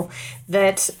available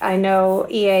that I know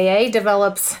EAA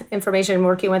develops information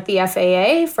working with the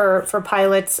FAA for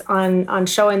pilots on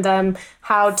showing them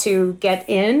how to get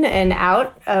in and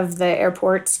out of the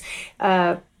airports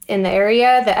in the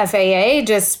area. The FAA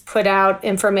just put out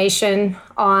information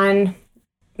on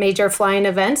major flying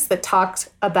events that talked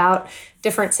about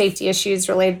different safety issues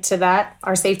related to that,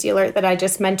 our safety alert that I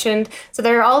just mentioned. So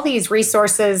there are all these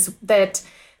resources that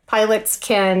pilots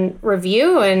can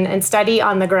review and study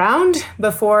on the ground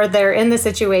before they're in the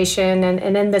situation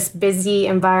and in this busy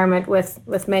environment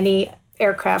with many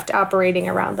aircraft operating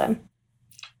around them.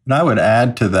 And I would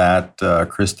add to that,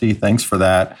 Christy, thanks for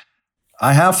that.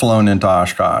 I have flown into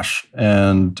Oshkosh,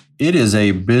 and it is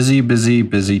a busy, busy,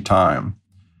 busy time.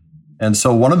 And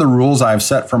so one of the rules I've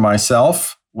set for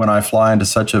myself when I fly into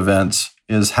such events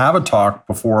is have a talk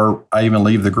before I even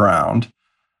leave the ground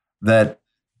that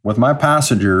with my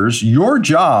passengers, your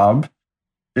job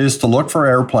is to look for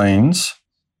airplanes.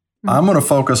 Mm-hmm. I'm going to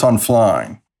focus on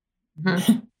flying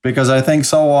because I think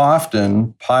so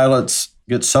often pilots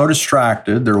get so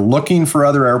distracted. They're looking for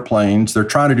other airplanes. They're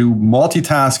trying to do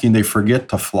multitasking. They forget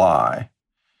to fly.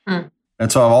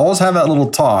 And so I've always had that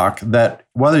little talk that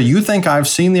whether you think I've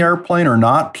seen the airplane or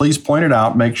not, please point it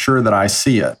out, make sure that I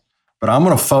see it. But I'm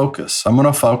going to focus. I'm going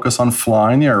to focus on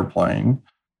flying the airplane.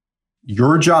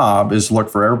 Your job is to look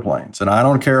for airplanes. And I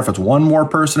don't care if it's one more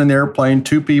person in the airplane,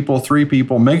 2 people, 3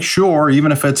 people, make sure,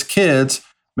 even if it's kids,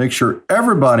 make sure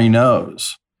everybody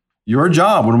knows. Your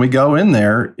job when we go in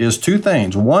there is 2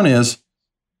 things. One is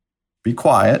be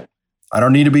quiet. I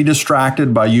don't need to be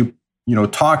distracted by you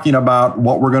talking about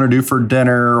what we're going to do for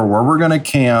dinner or where we're going to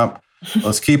camp.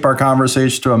 Let's keep our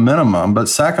conversation to a minimum. But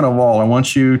second of all, I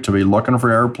want you to be looking for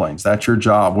airplanes. That's your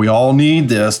job. We all need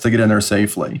this to get in there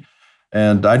safely.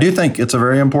 And I do think it's a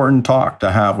very important talk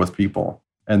to have with people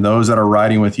and those that are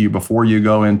riding with you before you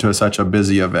go into such a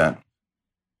busy event.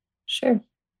 Sure.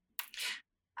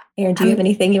 Aaron, do you have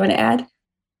anything you want to add?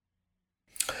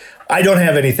 I don't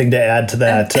have anything to add to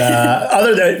that.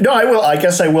 I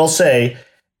guess I will say,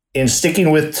 in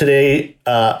sticking with today,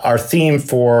 our theme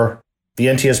for the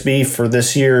NTSB for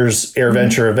this year's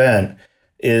AirVenture event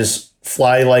is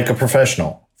fly like a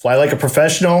professional. Fly like a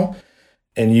professional,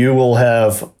 and you will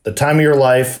have the time of your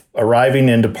life arriving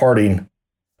and departing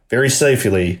very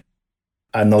safely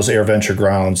on those AirVenture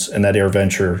grounds and that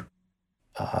AirVenture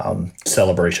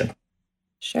celebration.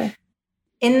 Sure.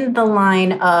 In the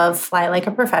line of fly like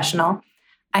a professional,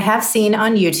 I have seen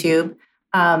on YouTube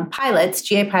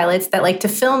GA pilots that like to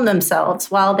film themselves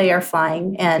while they are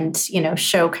flying and,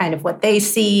 show kind of what they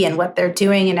see and what they're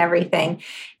doing and everything.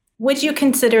 Would you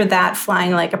consider that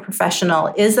flying like a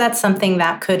professional? Is that something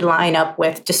that could line up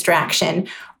with distraction?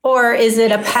 Or is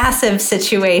it a passive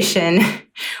situation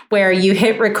where you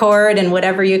hit record and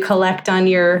whatever you collect on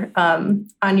your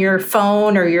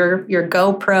phone or your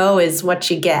GoPro is what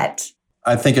you get?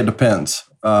 I think it depends.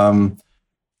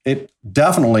 It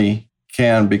definitely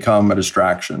can become a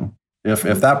distraction. If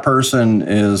that person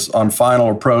is on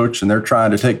final approach and they're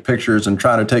trying to take pictures and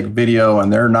trying to take video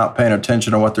and they're not paying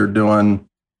attention to what they're doing,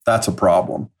 that's a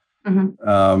problem.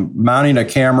 Mm-hmm. Mounting a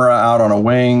camera out on a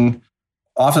wing,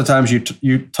 oftentimes you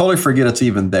totally forget it's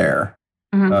even there.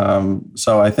 Mm-hmm.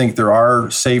 So I think there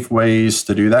are safe ways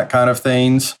to do that kind of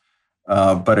things.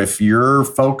 But if you're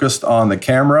focused on the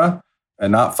camera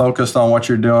and not focused on what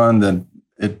you're doing, then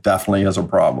it definitely is a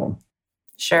problem.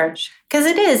 Sure. Because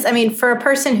it is, I mean, for a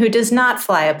person who does not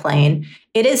fly a plane,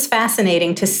 it is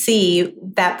fascinating to see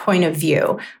that point of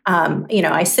view.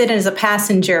 I sit as a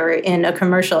passenger in a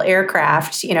commercial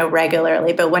aircraft,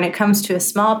 regularly, but when it comes to a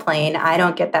small plane, I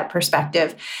don't get that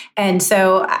perspective. And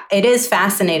so it is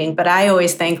fascinating, but I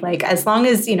always think as long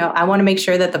as, I want to make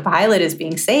sure that the pilot is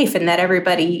being safe and that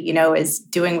everybody, is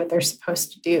doing what they're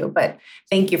supposed to do. But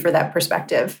thank you for that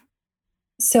perspective.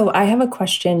 So I have a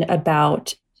question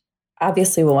about,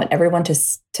 obviously, we want everyone to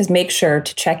make sure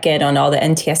to check in on all the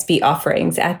NTSB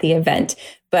offerings at the event.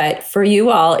 But for you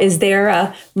all, is there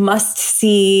a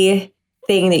must-see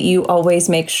thing that you always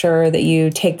make sure that you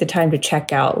take the time to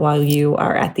check out while you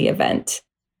are at the event?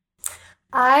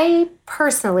 I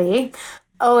personally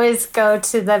always go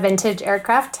to the vintage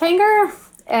aircraft hangar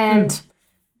and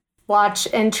watch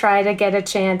and try to get a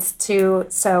chance to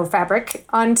sew fabric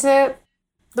onto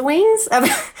the wings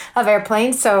of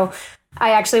airplanes. So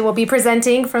I actually will be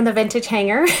presenting from the vintage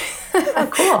hangar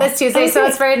cool. this Tuesday. So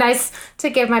it's very nice to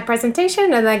give my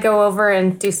presentation and then go over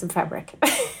and do some fabric.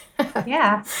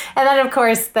 Yeah. And then, of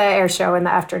course, the air show in the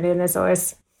afternoon is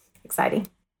always exciting.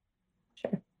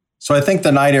 Sure. So I think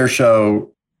the night air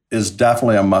show is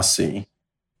definitely a must-see.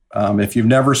 If you've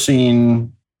never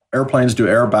seen airplanes do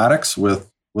aerobatics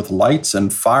with lights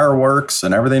and fireworks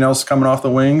and everything else coming off the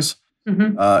wings,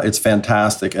 it's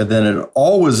fantastic. And then it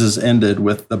always is ended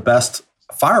with the best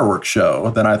fireworks show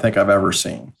than I think I've ever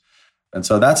seen. And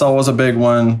so that's always a big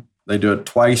one. They do it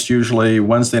twice, usually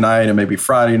Wednesday night and maybe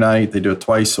Friday night. They do it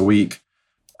twice a week.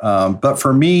 But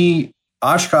for me,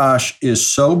 Oshkosh is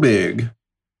so big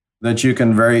that you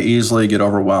can very easily get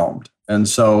overwhelmed. And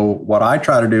so what I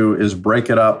try to do is break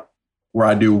it up where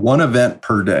I do one event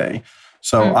per day.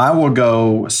 So I will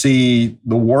go see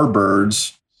the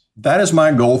Warbirds. That is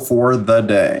my goal for the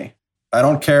day. I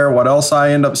don't care what else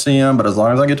I end up seeing, but as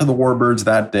long as I get to the Warbirds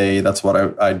that day, that's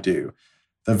what I do.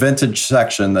 The vintage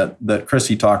section that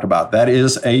Christy talked about, that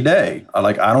is a day.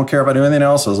 I don't care if I do anything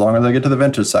else as long as I get to the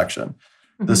vintage section.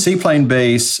 The seaplane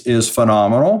base is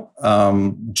phenomenal.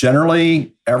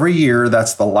 Generally, every year,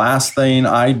 that's the last thing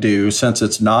I do since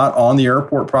it's not on the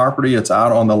airport property, it's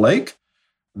out on the lake.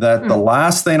 That the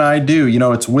last thing I do,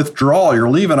 it's withdrawal. You're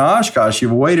leaving Oshkosh.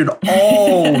 You've waited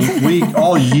all week,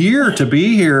 all year to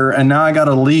be here, and now I got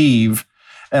to leave.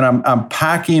 And I'm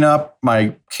packing up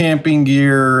my camping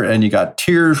gear, and you got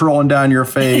tears rolling down your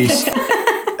face.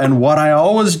 And what I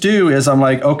always do is I'm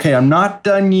like, okay, I'm not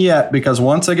done yet, because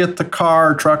once I get the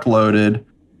truck loaded,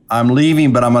 I'm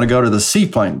leaving, but I'm going to go to the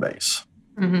seaplane base.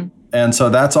 And so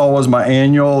that's always my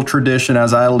annual tradition.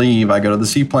 As I leave, I go to the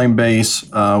seaplane base,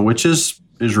 which is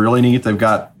really neat. They've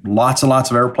got lots and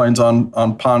lots of airplanes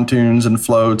on pontoons and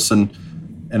floats, and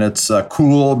it's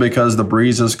cool because the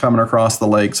breeze is coming across the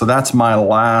lake. So that's my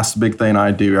last big thing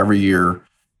I do every year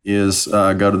is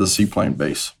go to the seaplane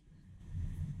base.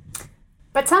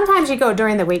 But sometimes you go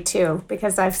during the week too,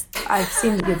 because I've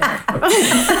seen you there.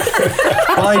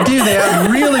 Well, I do. They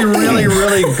have really, really,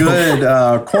 really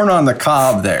good corn on the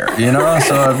cob there,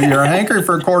 So if you're hankering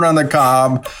for corn on the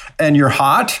cob and you're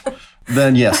hot,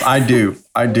 then yes, I do.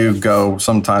 I do go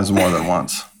sometimes more than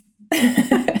once.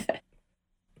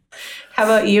 How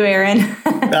about you, Aaron?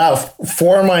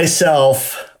 For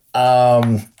myself,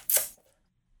 I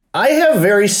have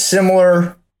very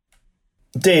similar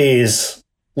days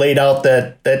laid out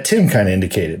that Tim kind of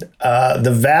indicated.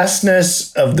 The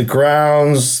vastness of the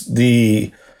grounds,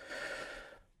 the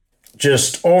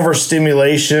just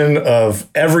overstimulation of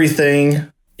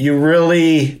everything, you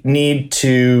really need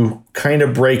to kind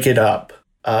of break it up.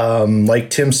 Like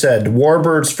Tim said,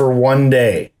 Warbirds for one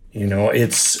day.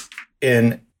 It's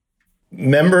in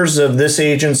members of this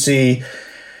agency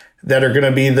that are going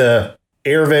to be the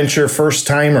AirVenture first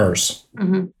timers.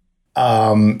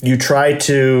 You try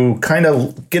to kind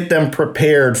of get them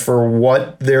prepared for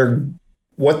what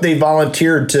they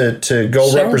volunteered to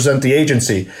go represent the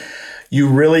agency.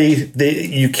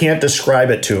 You can't describe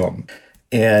it to them.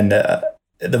 And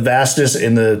the vastness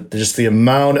and the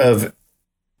amount of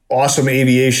awesome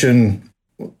aviation,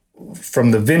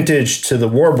 from the vintage to the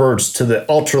Warbirds to the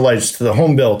ultralights to the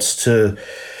home builts to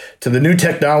the new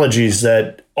technologies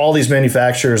that all these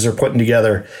manufacturers are putting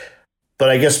together. But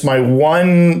I guess my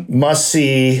one must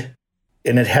see,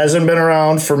 and it hasn't been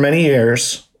around for many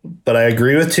years, but I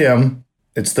agree with Tim,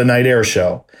 it's the night air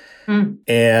show.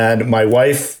 And my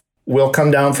wife will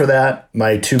come down for that.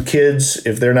 My two kids,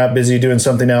 if they're not busy doing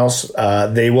something else,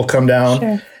 they will come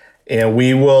down. And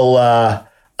we will,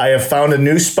 I have found a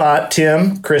new spot,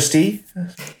 Tim, Christy,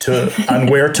 on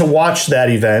where to watch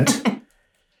that event.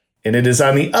 And it is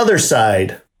on the other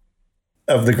side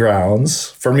of the grounds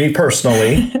for me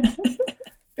personally.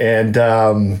 And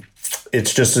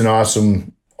it's just an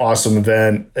awesome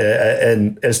event.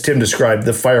 And as Tim described,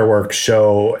 the fireworks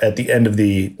show at the end of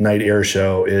the night air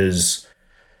show is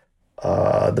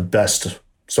the best.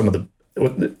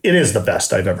 It is the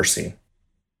best I've ever seen.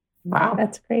 Wow,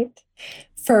 that's great.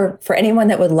 For anyone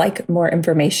that would like more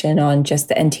information on just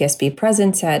the NTSB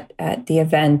presence at the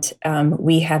event,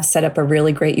 we have set up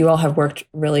you all have worked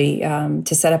really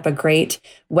to set up a great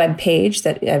web page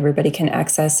that everybody can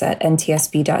access at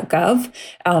ntsb.gov.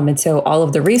 And so all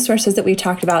of the resources that we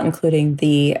talked about, including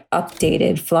the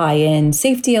updated fly-in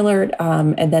safety alert,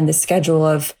 and then the schedule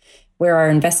of where our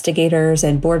investigators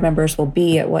and board members will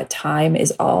be at what time,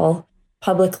 is all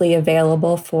publicly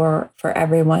available for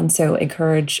everyone. So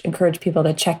encourage people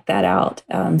to check that out,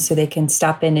 so they can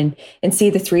stop in and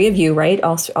see the three of you, right?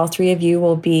 All three of you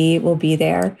will be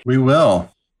there. We will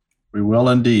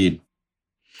indeed.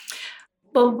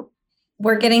 Well,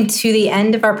 we're getting to the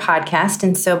end of our podcast.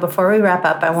 And so before we wrap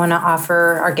up, I want to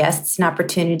offer our guests an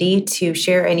opportunity to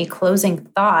share any closing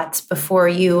thoughts before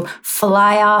you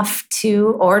fly off to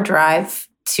or drive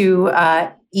to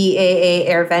EAA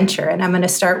AirVenture. And I'm going to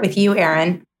start with you,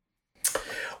 Aaron.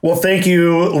 Well, thank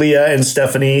you, Leah and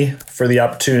Stephanie, for the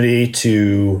opportunity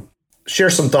to share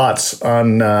some thoughts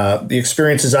on the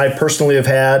experiences I personally have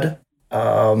had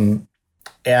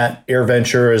at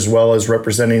AirVenture, as well as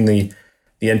representing the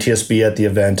NTSB at the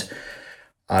event.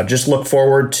 Just look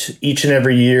forward to each and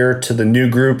every year to the new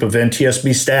group of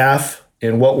NTSB staff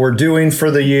and what we're doing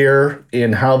for the year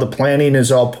and how the planning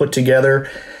is all put together.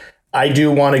 I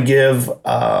do want to give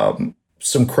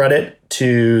some credit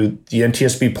to the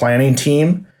NTSB planning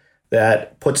team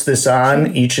that puts this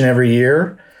on each and every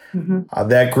year. Mm-hmm.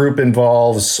 That group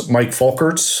involves Mike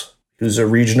Folkerts, who's a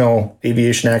regional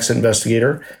aviation accident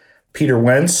investigator, Peter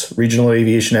Wentz, regional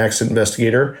aviation accident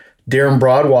investigator, Darren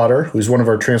Broadwater, who's one of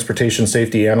our transportation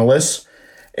safety analysts,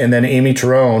 and then Amy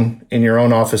Terone in your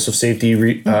own Office of Safety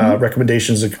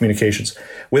Recommendations and Communications.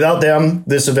 Without them,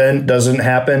 this event doesn't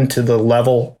happen to the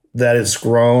level that it's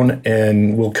grown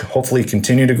and will hopefully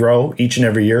continue to grow each and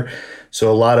every year. So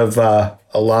a lot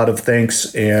of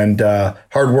thanks and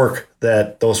hard work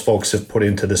that those folks have put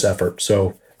into this effort.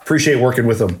 So appreciate working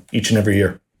with them each and every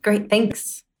year. Great,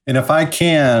 thanks. And if I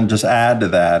can just add to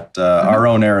that, our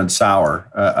own Aaron Sauer,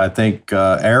 I think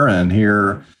Aaron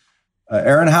here.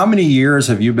 Aaron, how many years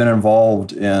have you been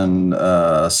involved in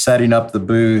setting up the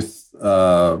booth,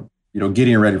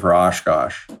 getting ready for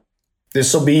Oshkosh?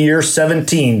 This will be year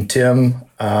 17, Tim.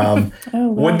 Wow.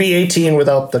 Would be 18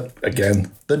 without the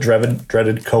dreaded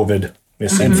COVID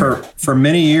missing. And for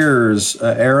many years,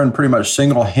 Aaron pretty much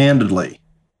single-handedly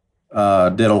did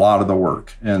a lot of the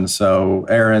work. And so,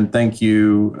 Aaron, thank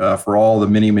you for all the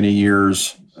many, many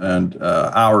years and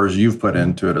hours you've put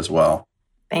into it as well.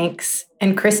 Thanks.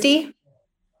 And Christy?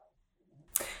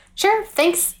 Sure.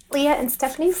 Thanks, Leah and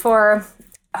Stephanie, for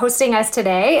hosting us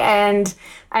today. And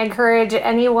I encourage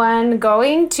anyone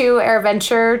going to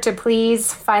AirVenture to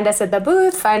please find us at the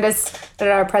booth, find us at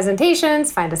our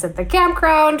presentations, find us at the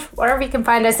campground, wherever you can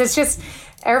find us. It's just,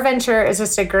 AirVenture is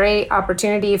just a great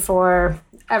opportunity for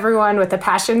everyone with a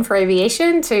passion for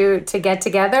aviation to get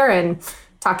together and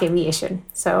talk aviation.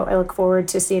 So I look forward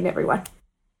to seeing everyone.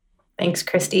 Thanks,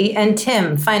 Christy. And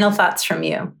Tim, final thoughts from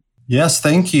you. Yes,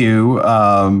 thank you.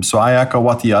 So I echo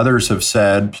what the others have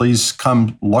said. Please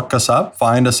come look us up,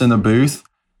 find us in the booth,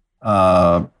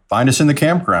 find us in the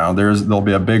campground. There'll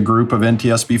be a big group of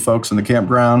NTSB folks in the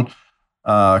campground.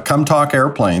 Come talk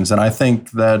airplanes. And I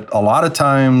think that a lot of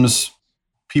times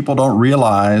people don't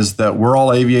realize that we're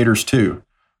all aviators too.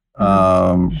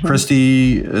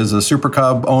 Christy is a Super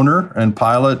Cub owner and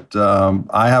pilot.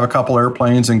 I have a couple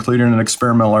airplanes, including an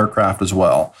experimental aircraft as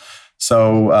well.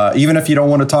 So even if you don't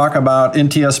want to talk about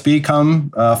NTSB, come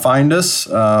find us.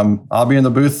 I'll be in the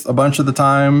booth a bunch of the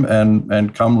time,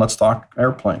 and come, let's talk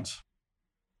airplanes.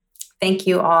 Thank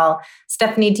you all.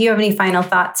 Stephanie, do you have any final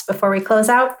thoughts before we close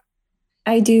out?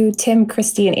 I do. Tim,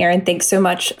 Christy, and Aaron, thanks so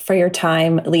much for your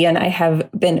time. Leah and I have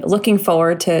been looking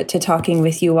forward to talking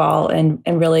with you all, and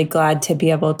really glad to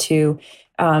be able to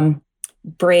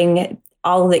bring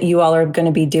all that you all are going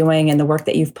to be doing and the work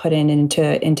that you've put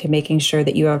into making sure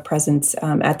that you have a presence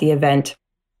at the event.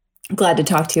 Glad to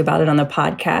talk to you about it on the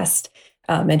podcast,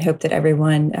 and hope that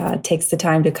everyone takes the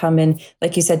time to come and,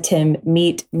 like you said, Tim,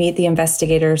 meet the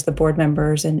investigators, the board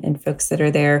members, and folks that are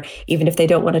there, even if they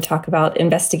don't want to talk about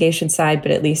investigation side,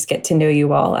 but at least get to know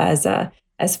you all as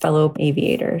fellow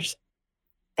aviators.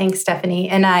 Thanks, Stephanie.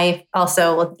 And I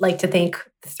also would like to thank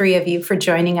the three of you for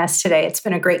joining us today. It's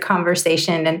been a great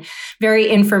conversation and very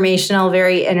informational,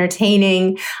 very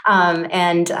entertaining.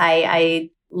 And I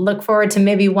look forward to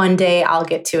maybe one day I'll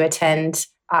get to attend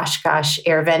Oshkosh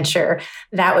AirVenture,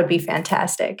 that would be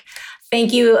fantastic.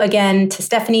 Thank you again to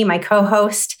Stephanie, my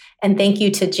co-host, and thank you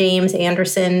to James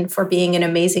Anderson for being an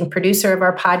amazing producer of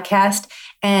our podcast.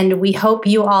 And we hope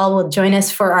you all will join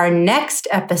us for our next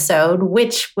episode,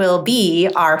 which will be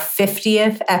our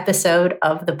 50th episode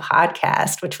of the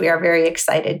podcast, which we are very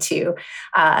excited to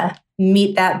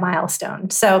meet that milestone.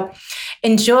 So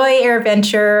enjoy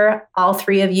AirVenture, all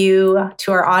three of you.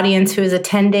 To our audience who is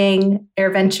attending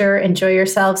AirVenture, enjoy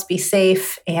yourselves, be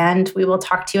safe, and we will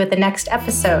talk to you at the next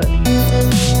episode.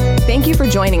 Thank you for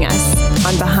joining us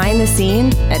on Behind the Scene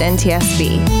at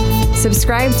NTSB.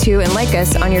 Subscribe to and like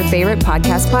us on your favorite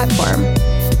podcast platform.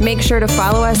 Make sure to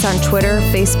follow us on Twitter,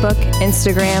 Facebook,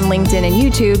 Instagram, LinkedIn, and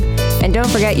YouTube. And don't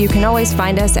forget, you can always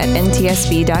find us at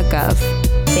ntsb.gov.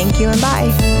 Thank you and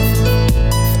bye.